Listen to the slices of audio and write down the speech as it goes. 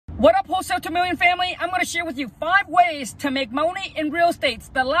What up, Wholesale to Million family? I'm going to share with you 5 ways to make money in real estate.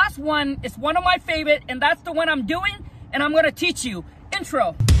 The last one is one of my favorite, and that's the one I'm doing, and I'm going to teach you.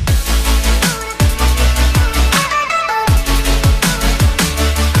 Intro.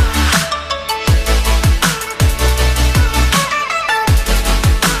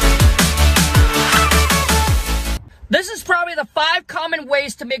 This is probably the 5 common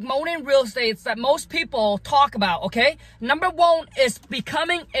ways to make money in real estate that most people talk about, okay? Number 1 is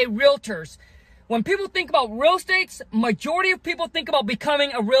becoming a realtor. When people think about real estate, majority of people think about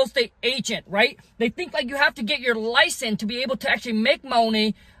becoming a real estate agent, right? They think like you have to get your license to be able to actually make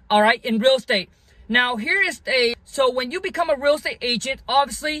money, all right, in real estate. Now, so when you become a real estate agent,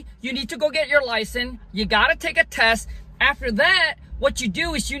 obviously, you need to go get your license. You got to take a test. After that, what you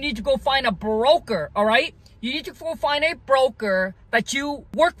do is you need to go find a broker, all right? You need to go find a broker that you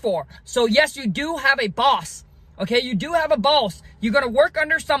work for. So yes, you do have a boss. Okay, you do have a boss. You're going to work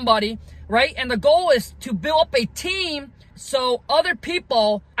under somebody, right? And the goal is to build up a team so other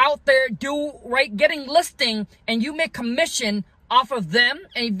people out there getting listing, and you make commission off of them,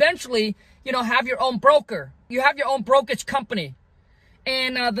 and eventually, have your own broker. You have your own brokerage company.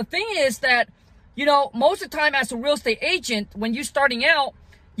 And the thing is that, most of the time as a real estate agent, when you're starting out,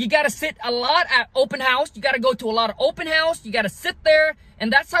 you got to sit a lot at open house. You got to go to a lot of open house. You got to sit there.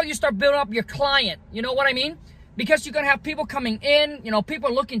 And that's how you start building up your client. You know what I mean? Because you're going to have people coming in,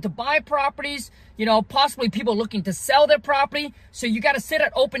 people looking to buy properties, possibly people looking to sell their property. So you got to sit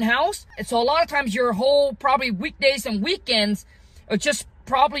at open house. And so a lot of times your whole probably weekdays and weekends are just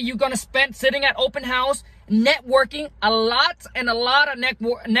probably you're going to spend sitting at open house, networking, a lot of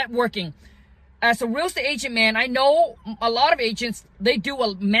networking. As a real estate agent, man, I know a lot of agents, they do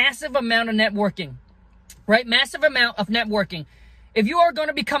a massive amount of networking, right? Massive amount of networking. If you are going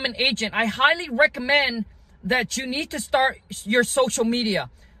to become an agent, I highly recommend that you need to start your social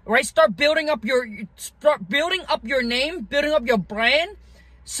media, right? Start building up your name, building up your brand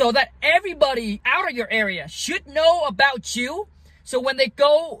so that everybody out of your area should know about you. So when they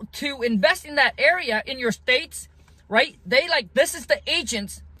go to invest in that area in your states, right? This is the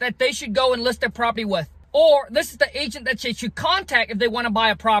agents that they should go and list their property with. Or this is the agent that they should contact if they want to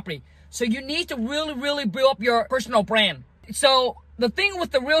buy a property. So you need to really, really build up your personal brand. So the thing with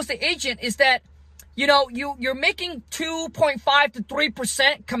the real estate agent is that, you're making 2.5 to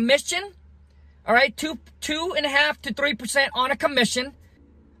 3% commission. All right, 2.5 to 3% on a commission.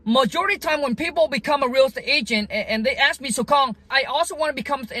 Majority of the time when people become a real estate agent and they ask me, so Kong, I also want to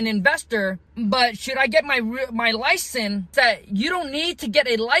become an investor, but should I get my license? That you don't need to get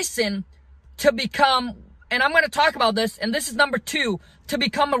a license to become, and I'm going to talk about this, and this is number 2, to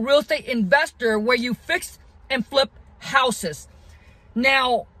become a real estate investor where you fix and flip houses.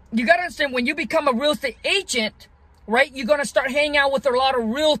 Now, you got to understand, when you become a real estate agent, right, you're going to start hanging out with a lot of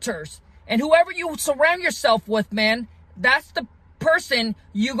realtors. And whoever you surround yourself with, man, that's the person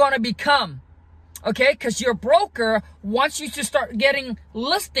you're going to become, okay? Because your broker wants you to start getting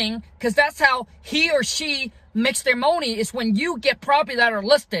listing, because that's how he or she makes their money, is when you get property that are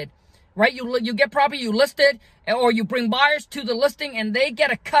listed, right? You get property you listed, or you bring buyers to the listing and they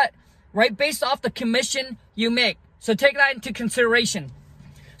get a cut, right, based off the commission you make. So take that into consideration.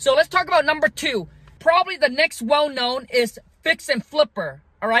 So let's talk about number 2. Probably the next well-known is fix and flipper,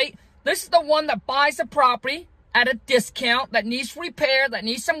 all right? This is the one that buys a property at a discount that needs repair, that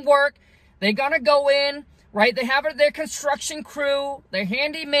needs some work. They're going to go in, right? They have their construction crew, their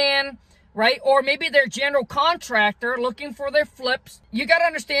handyman, right? Or maybe their general contractor looking for their flips. You got to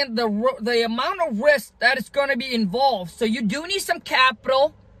understand the amount of risk that is going to be involved. So you do need some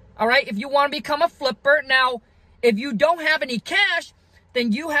capital, all right, if you want to become a flipper. Now, if you don't have any cash,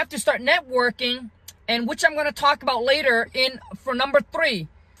 then you have to start networking, and which I'm going to talk about later for number 3,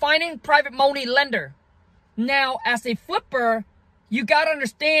 finding private money lender. Now, as a flipper, you got to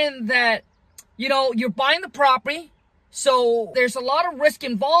understand that, you're buying the property. So there's a lot of risk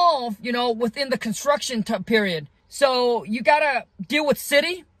involved, within the construction period. So you got to deal with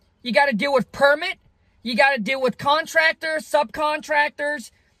city. You got to deal with permit. You got to deal with contractors,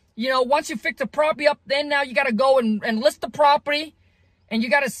 subcontractors. Once you fix the property up, then now you got to go and list the property, and you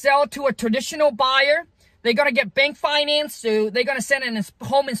got to sell it to a traditional buyer. They're going to get bank finance. So they're going to send a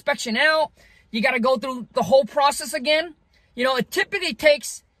home inspection out. You got to go through the whole process again. It typically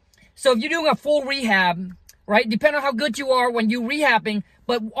takes, so if you're doing a full rehab, right, depending on how good you are when you're rehabbing,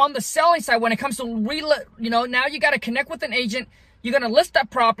 but on the selling side, when it comes to, now you got to connect with an agent. You're going to list that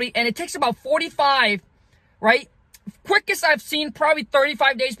property, and it takes about 45, right? Quickest I've seen, probably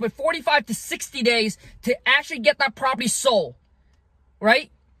 35 days, but 45 to 60 days to actually get that property sold,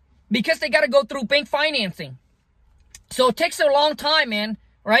 right? Because they got to go through bank financing. So it takes a long time, man.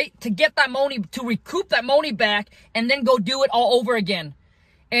 right? To get that money, to recoup that money back, and then go do it all over again.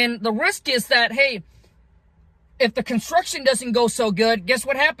 And the risk is that, hey, if the construction doesn't go so good, guess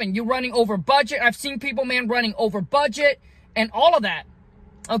what happened? You're running over budget. I've seen people, man, running over budget and all of that.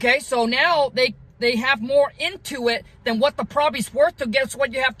 Okay, so now they have more into it than what the property's worth. So guess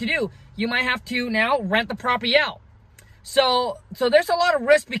what you have to do? You might have to now rent the property out. So there's a lot of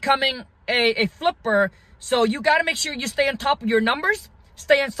risk becoming a flipper. So you got to make sure you stay on top of your numbers,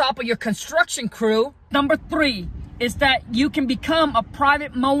 stay on top of your construction crew. Number 3 is that you can become a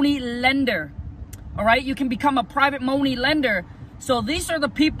private money lender. All right, you can become a private money lender. So these are the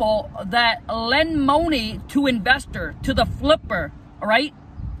people that lend money to investor, to the flipper. All right,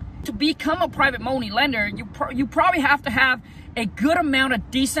 to become a private money lender, you probably have to have a good amount, a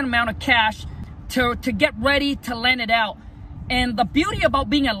decent amount of cash to get ready to lend it out. And the beauty about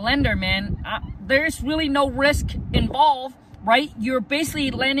being a lender, man, there's really no risk involved, right? You're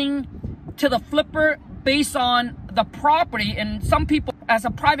basically lending to the flipper based on the property. And some people, as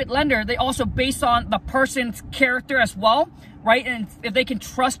a private lender, they also base on the person's character as well, right? And if they can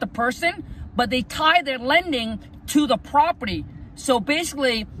trust the person, but they tie their lending to the property. So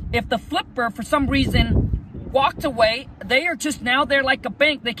basically, if the flipper for some reason walked away, they are just now, they're like a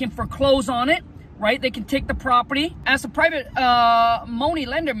bank. They can foreclose on it, right? They can take the property. As a private money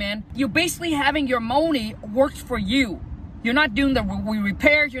lender, man, you're basically having your money works for you. You're not doing the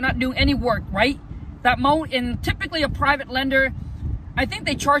repairs. You're not doing any work, right? That and typically a private lender, I think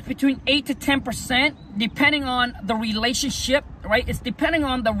they charge between 8 to 10%, depending on the relationship, right? It's depending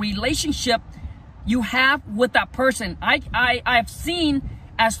on the relationship you have with that person. I've seen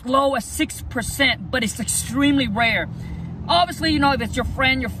as low as 6%, but it's extremely rare. Obviously, you know, if it's your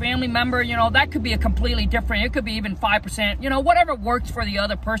friend, your family member, you know, that could be a completely different, it could be even 5%, you know, whatever works for the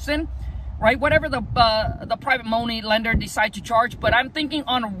other person, right? Whatever the private money lender decides to charge. But I'm thinking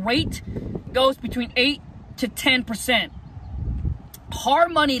on a rate goes between 8 to 10%.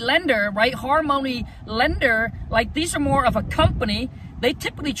 Hard money lender, right? Hard money lender, like these are more of a company. They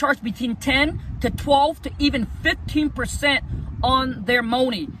typically charge between 10 to 12 to even 15% on their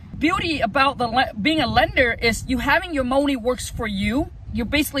money. Beauty about being a lender is you having your money works for you. You're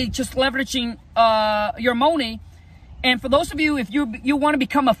basically just leveraging your money. And for those of you, if you want to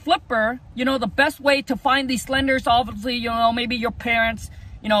become a flipper, you know, the best way to find these lenders, obviously, you know, maybe your parents,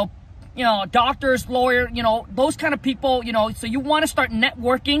 you know, doctors, lawyer, you know, those kind of people, you know, so you want to start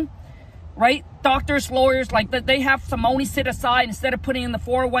networking, right? Doctors, lawyers, like that, they have some money set aside instead of putting in the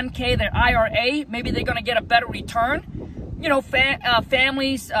 401k, their IRA, maybe they're going to get a better return. You know,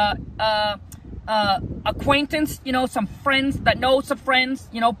 families, acquaintance, you know, some friends that know some friends,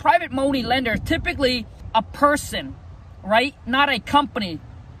 you know, private money lender, typically a person, right? Not a company,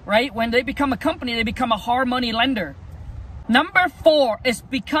 right? When they become a company, they become a hard money lender. Number 4 is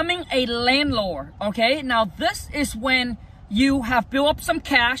becoming a landlord, okay? Now, this is when you have built up some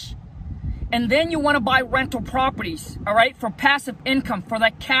cash and then you want to buy rental properties, all right, for passive income, for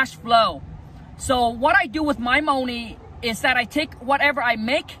that cash flow. So what I do with my money is that I take whatever I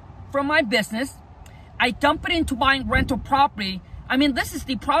make from my business, I dump it into buying rental property. I mean, this is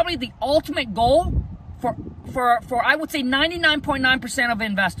probably the ultimate goal for I would say 99.9% of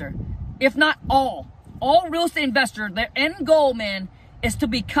investor, if not all real estate investor. Their end goal, man, is to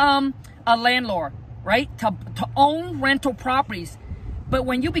become a landlord, right? To own rental properties. But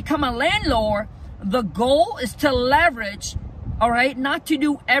when you become a landlord, the goal is to leverage, all right, not to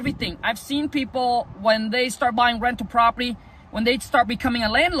do everything. I've seen people when they start buying rental property, when they start becoming a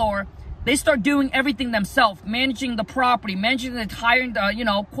landlord, they start doing everything themselves, managing the property, managing the hiring, you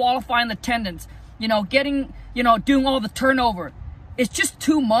know, qualifying the tenants, you know, getting, you know, doing all the turnover. It's just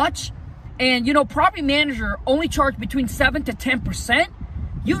too much. And, you know, property manager only charge between 7 to 10%.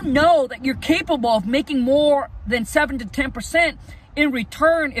 You know that you're capable of making more than 7 to 10% in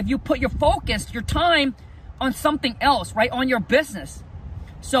return if you put your focus, your time on something else, right? On your business.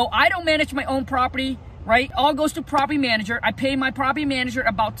 So I don't manage my own property, right? All goes to property manager. I pay my property manager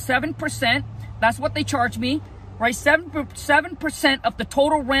about 7%. That's what they charge me, right? 7% of the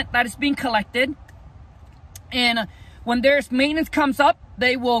total rent that is being collected. And when there's maintenance comes up,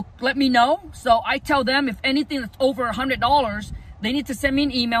 they will let me know. So I tell them if anything that's over $100, they need to send me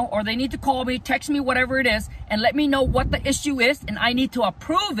an email or they need to call me, text me, whatever it is, and let me know what the issue is. And I need to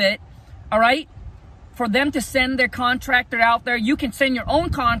approve it, all right, for them to send their contractor out there. You can send your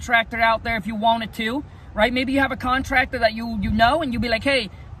own contractor out there if you wanted to, right? Maybe you have a contractor that you know, and you'll be like, hey,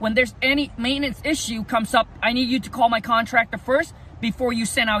 when there's any maintenance issue comes up, I need you to call my contractor first before you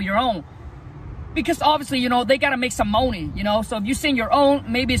send out your own. Because obviously, you know, they got to make some money, you know. So if you send your own,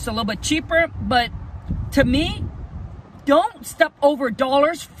 maybe it's a little bit cheaper. But to me, don't step over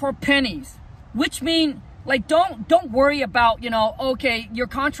dollars for pennies, which mean like don't worry about, you know, okay, your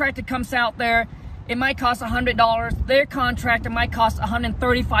contractor comes out there, it might cost $100. Their contractor might cost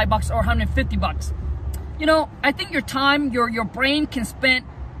 $135 or $150. You know, I think your time, your brain can spend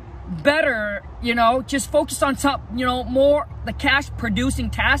better, you know, just focus on some, you know, more the cash producing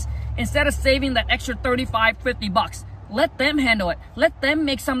tasks instead of saving that extra $35-50. Let them handle it. Let them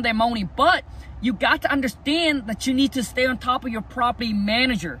make some of their money. But you got to understand that you need to stay on top of your property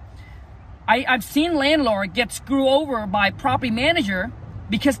manager. I've seen landlord get screwed over by property manager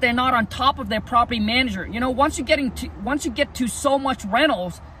because they're not on top of their property manager. You know, once you get to so much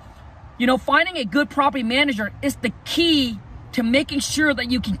rentals, you know, finding a good property manager is the key to making sure that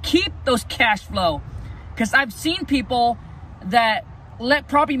you can keep those cash flow. Because I've seen people that let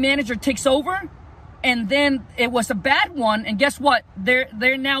property manager takes over, and then it was a bad one, and guess what?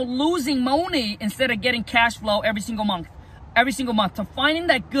 They're now losing money instead of getting cash flow every single month. So finding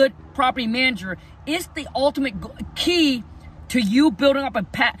that good property manager is the ultimate key to you building up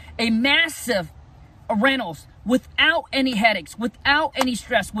a massive rentals without any headaches, without any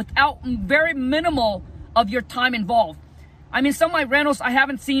stress, without very minimal of your time involved. I mean, some of my rentals I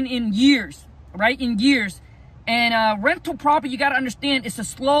haven't seen in years, right? In years. And rental property, you got to understand, it's a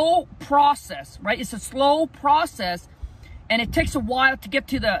slow process, right? It's a slow process, and it takes a while to get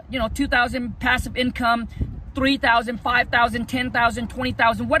to the, you know, 2,000 passive income, 3,000, 5,000, 10,000,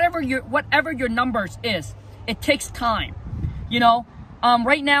 20,000, whatever your numbers is. It takes time, you know.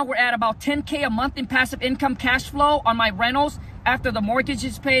 Right now we're at about 10K a month in passive income cash flow on my rentals after the mortgage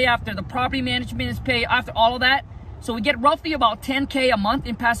is paid, after the property management is paid, after all of that. So we get roughly about 10K a month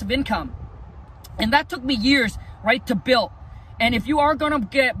in passive income. And that took me years, right, to build. And if you are going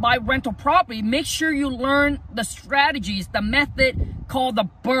to buy rental property, make sure you learn the strategies, the method called the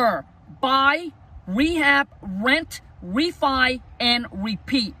BRRRR. Buy, rehab, rent, refi, and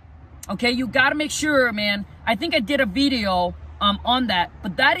repeat. Okay, you got to make sure, man. I think I did a video on that,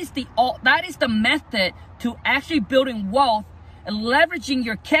 but that is the method to actually building wealth and leveraging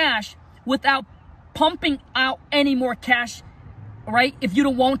your cash without pumping out any more cash, right, if you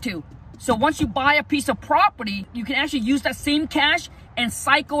don't want to. So once you buy a piece of property, you can actually use that same cash and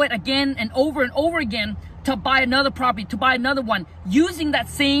cycle it again and over again to buy another property, to buy another one, using that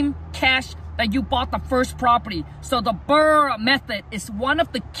same cash that you bought the first property. So the BRRRR method is one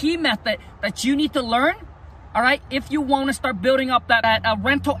of the key methods that you need to learn, all right, if you want to start building up that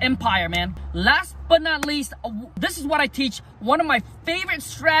rental empire, man. Last but not least, this is what I teach. One of my favorite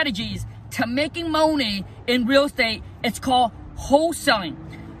strategies to making money in real estate, it's called wholesaling.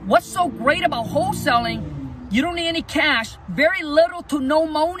 What's so great about wholesaling, you don't need any cash, very little to no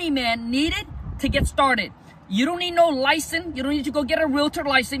money, man, needed to get started. You don't need no license. You don't need to go get a realtor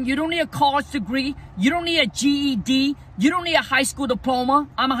license. You don't need a college degree. You don't need a GED. You don't need a high school diploma.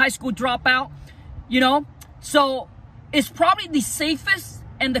 I'm a high school dropout, you know. So it's probably the safest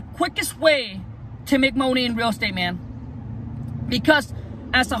and the quickest way to make money in real estate, man. Because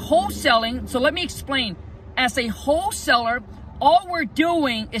as a wholesaling, so let me explain. As a wholesaler, all we're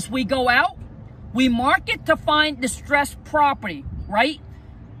doing is we go out, we market to find distressed property, right?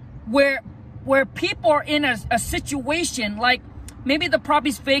 Where people are in a situation like maybe the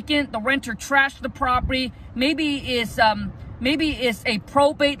property's vacant, the renter trashed the property, maybe it's a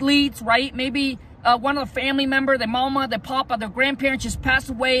probate leads, right? Maybe one of the family member, their mama, their papa, their grandparents just passed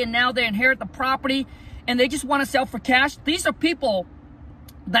away and now they inherit the property and they just want to sell for cash. These are people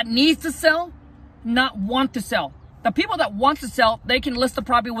that need to sell, not want to sell. The people that want to sell, they can list the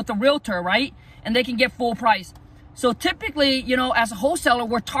property with a realtor, right? And they can get full price. So typically, you know, as a wholesaler,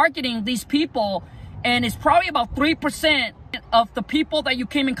 we're targeting these people, and it's probably about 3% of the people that you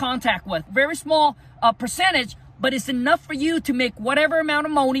came in contact with. Very small percentage, but it's enough for you to make whatever amount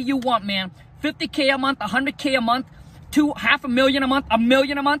of money you want, man. 50K a month, 100K a month, $500,000 a month, $1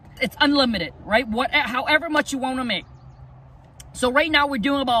 million a month. It's unlimited, right? However much you want to make. So right now we're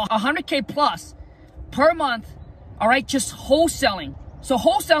doing about 100K plus per month. All right, just wholesaling. So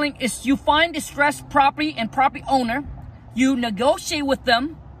wholesaling is you find distressed property and property owner, you negotiate with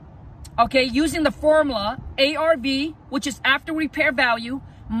them, okay, using the formula ARV, which is after repair value,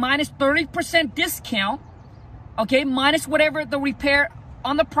 minus 30% discount, okay, minus whatever the repair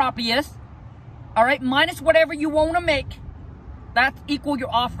on the property is, all right, minus whatever you want to make, that's equal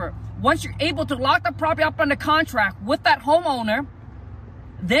your offer. Once you're able to lock the property up under contract with that homeowner,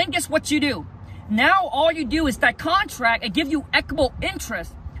 then guess what you do? Now all you do is that contract, it gives you equitable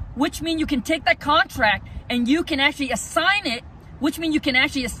interest, which means you can take that contract and you can actually assign it,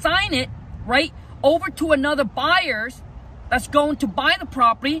 right, over to another buyers that's going to buy the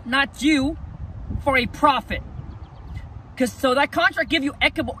property, not you, for a profit. So that contract gives you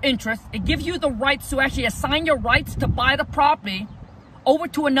equitable interest. It gives you the rights to actually assign your rights to buy the property over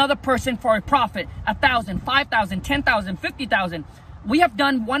to another person for a profit, 1,000, 5,000, 10,000, 50,000. We have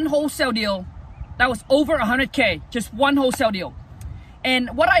done one wholesale deal that was over 100K, just one wholesale deal.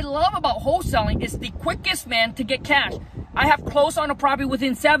 And what I love about wholesaling is the quickest, man, to get cash. I have closed on a property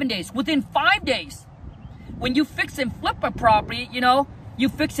within 7 days, within 5 days. When you fix and flip a property, you know, you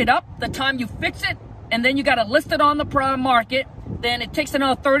fix it up, the time you fix it, and then you got to list it on the market, then it takes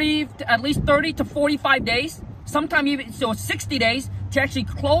another at least 30 to 45 days, sometimes even so 60 days to actually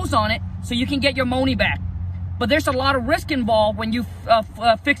close on it so you can get your money back. But there's a lot of risk involved when you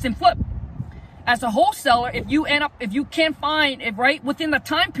fix and flip. As a wholesaler, if you can't find it right within the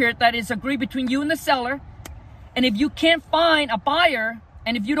time period that is agreed between you and the seller, and if you can't find a buyer,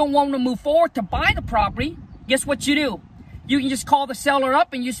 and if you don't want to move forward to buy the property, guess what you do? You can just call the seller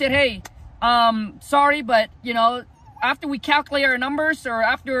up and you said, hey, sorry, but you know, after we calculate our numbers or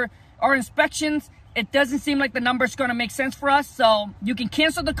after our inspections, it doesn't seem like the number's going to make sense for us. So you can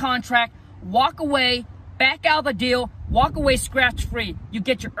cancel the contract, walk away, back out of the deal, walk away scratch free. You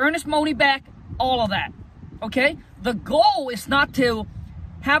get your earnest money back, all of that. Okay? The goal is not to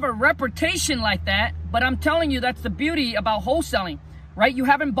have a reputation like that, but I'm telling you, that's the beauty about wholesaling, right? You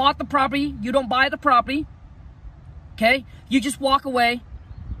haven't bought the property, you don't buy the property. Okay? You just walk away.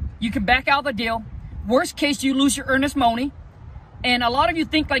 You can back out of the deal. Worst case, you lose your earnest money. And a lot of you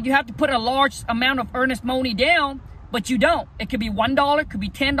think like you have to put a large amount of earnest money down, but you don't. It could be $1, it could be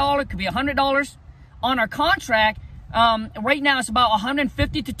 $10, it could be $100. On our contract, right now it's about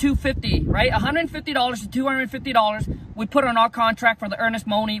 $150 to $250, right? $150 to $250 we put on our contract for the earnest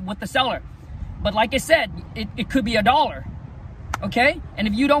money with the seller. But like I said, it could be $1, okay? And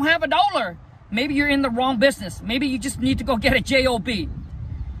if you don't have $1, maybe you're in the wrong business. Maybe you just need to go get a job.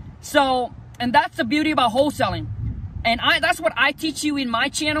 So, and that's the beauty about wholesaling. And that's what I teach you in my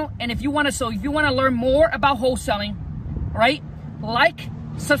channel. And if you want to learn more about wholesaling, right? Like,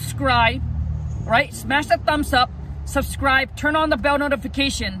 subscribe, right? Smash that thumbs up, subscribe, turn on the bell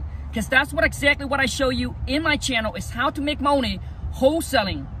notification, because that's exactly what I show you in my channel is how to make money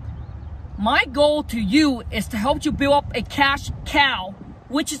wholesaling. My goal to you is to help you build up a cash cow,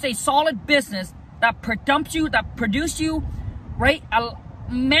 which is a solid business that produce you, right? A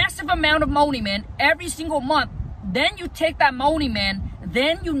massive amount of money, man, every single month. Then you take that money, man,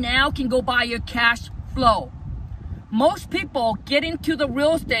 then you now can go buy your cash flow. Most people get into the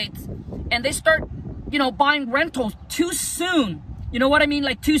real estate and they start, you know, buying rentals too soon. You know what I mean?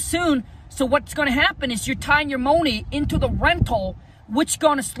 Like too soon. So what's going to happen is you're tying your money into the rental, which is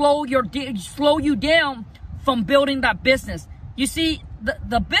going to slow you down from building that business. You see,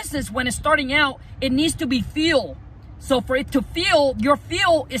 the business, when it's starting out, it needs to be fuel. So for it to fuel, your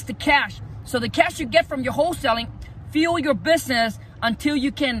fuel is the cash. So the cash you get from your wholesaling, fuel your business until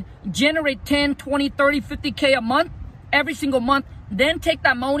you can generate 10, 20, 30, 50K a month, every single month. Then take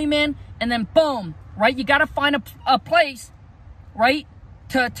that money, man, and then boom, right? You got to find a place, right,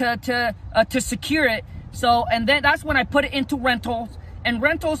 to secure it. So, and then that's when I put it into rentals, and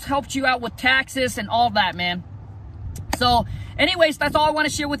rentals helps you out with taxes and all that, man. So anyways, that's all I want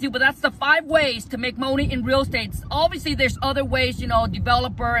to share with you, but that's the 5 ways to make money in real estate. Obviously, there's other ways, you know,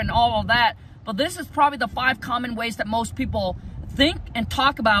 developer and all of that, but this is probably the 5 common ways that most people think and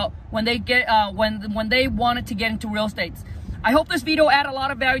talk about when they get when they wanted to get into real estate. I hope this video add a lot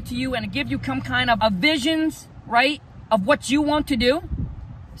of value to you and give you some kind of a visions, right, of what you want to do.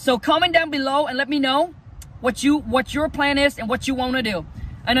 So comment down below and let me know what your plan is and what you want to do.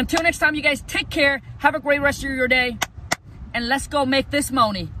 And until next time, you guys take care. Have a great rest of your day. And let's go make this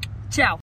money. Ciao.